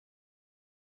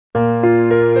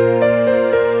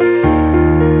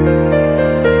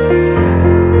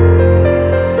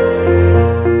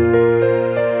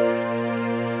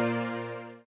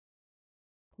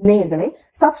நேயர்களே,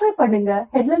 சப்ஸ்கிரைப் பண்ணுங்க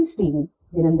headlines TV.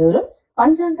 தினந்தோறும்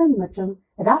பஞ்சாங்கம் மற்றும்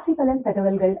ராசி பலன்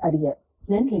தகவல்கள் அறிய.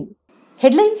 நன்றி.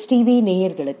 ஹெட்லைன்ஸ் டிவி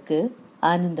நேயர்களுக்கு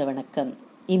ஆனந்த வணக்கம்.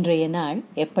 இன்றைய நாள்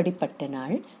எப்படிப்பட்ட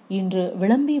நாள்? இன்று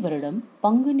விளம்பி வருடம்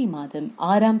பங்குனி மாதம்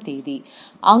 6ஆம் தேதி,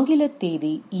 ஆங்கில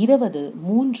தேதி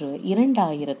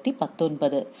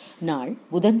 20/3/2019, நாள்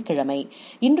புதன்கிழமை.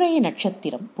 இன்றைய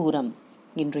நட்சத்திரம் பூரம்.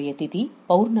 இன்றைய திதி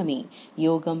பௌர்ணமி.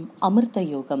 யோகம் அமிர்த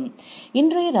யோகம்.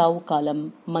 இன்றைய ராவு காலம்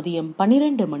மதியம்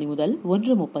 12 மணி முதல்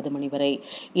 1:30 மணி வரை.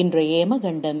 இன்றைய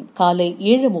யமகண்டம் காலை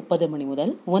 7:30 மணி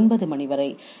முதல் 9 மணி வரை.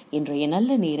 இன்றைய நல்ல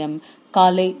நேரம்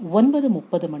காலை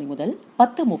 9:30 மணி முதல்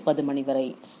 10:30 மணி வரை.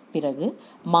 பிறகு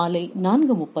மாலை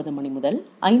 4:30 மணி முதல்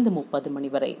 5:30 மணி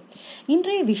வரை.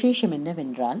 இன்றைய விசேஷம்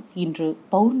என்னவென்றால், இன்று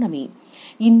பௌர்ணமி.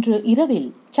 இன்று இரவில்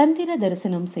சந்திர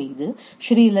தரிசனம் செய்து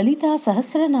ஸ்ரீ லலிதா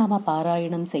சஹஸ்ரநாம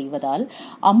பாராயணம் செய்வதால்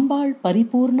அம்பாள்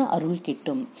பரிபூர்ண அருள்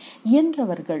கிட்டும்.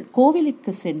 இயன்றவர்கள்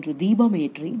கோவிலுக்கு சென்று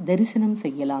தீபமேற்றி தரிசனம்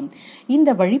செய்யலாம். இந்த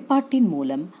வழிபாட்டின்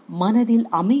மூலம் மனதில்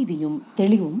அமைதியும்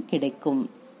தெளிவும் கிடைக்கும்.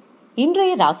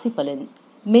 இன்றைய ராசி பலன்.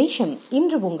 மேஷம்.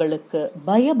 இன்று உங்களுக்கு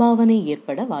பயபாவனை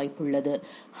ஏற்பட வாய்ப்புள்ளது.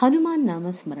 ஹனுமான்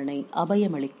நாமஸ்மரணை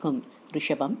அபயமளிக்கும்.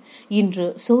 ரிஷபம். இன்று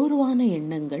சோர்வான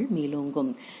எண்ணங்கள்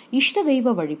மேலோங்கும். இஷ்ட தெய்வ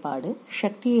வழிபாடு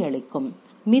சக்தியை அளிக்கும்.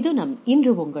 மிதுனம்.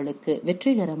 இன்று உங்களுக்கு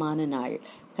வெற்றிகரமான நாள்.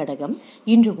 கடகம்.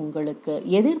 இன்று உங்களுக்கு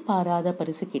எதிர்பாராத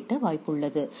பரிசு கிட்ட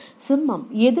வாய்ப்புள்ளது. சிம்மம்.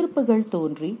 எதிர்ப்புகள்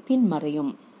தோன்றி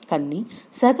பின்மறையும். கன்னி.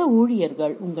 சக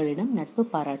ஊழியர்கள் உங்களிடம் நட்பு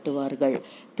பாராட்டுவார்கள்.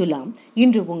 துலாம்.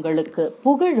 இன்று உங்களுக்கு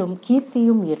புகழும்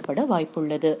கீர்த்தியும் ஏற்பட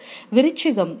வாய்ப்புள்ளது.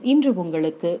 விருச்சிகம். இன்று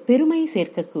உங்களுக்கு பெருமை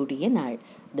சேர்க்கக்கூடிய நாள்.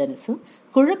 தனுசு.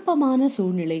 குழப்பமான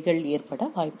சூழ்நிலைகள் ஏற்பட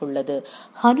வாய்ப்புள்ளது.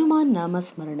 ஹனுமான்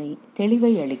நாமஸ்மரணை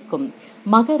தெளிவை அளிக்கும்.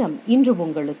 மகரம். இன்று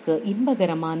உங்களுக்கு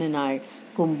இன்பகரமான நாள்.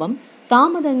 கும்பம்.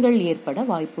 தாமதங்கள் ஏற்பட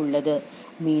வாய்ப்புள்ளது.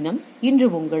 மீனம். இன்று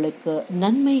உங்களுக்கு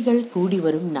நன்மைகள் கூடி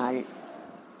வரும் நாள்.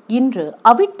 இன்று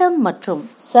அவிட்டம் மற்றும்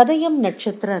சதயம்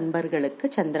நட்சத்திர அன்பர்களுக்கு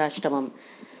சந்திராஷ்டமம்.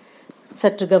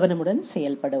 சற்று கவனமுடன்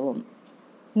செயல்படவும்.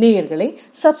 நேயர்களை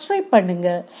சப்ஸ்கிரைப் பண்ணுங்க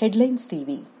ஹெட்லைன்ஸ்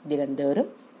டிவி.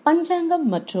 தினந்தோறும் பஞ்சாங்கம்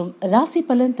மற்றும் ராசி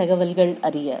பலன் தகவல்கள்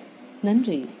அறிய.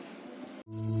 நன்றி.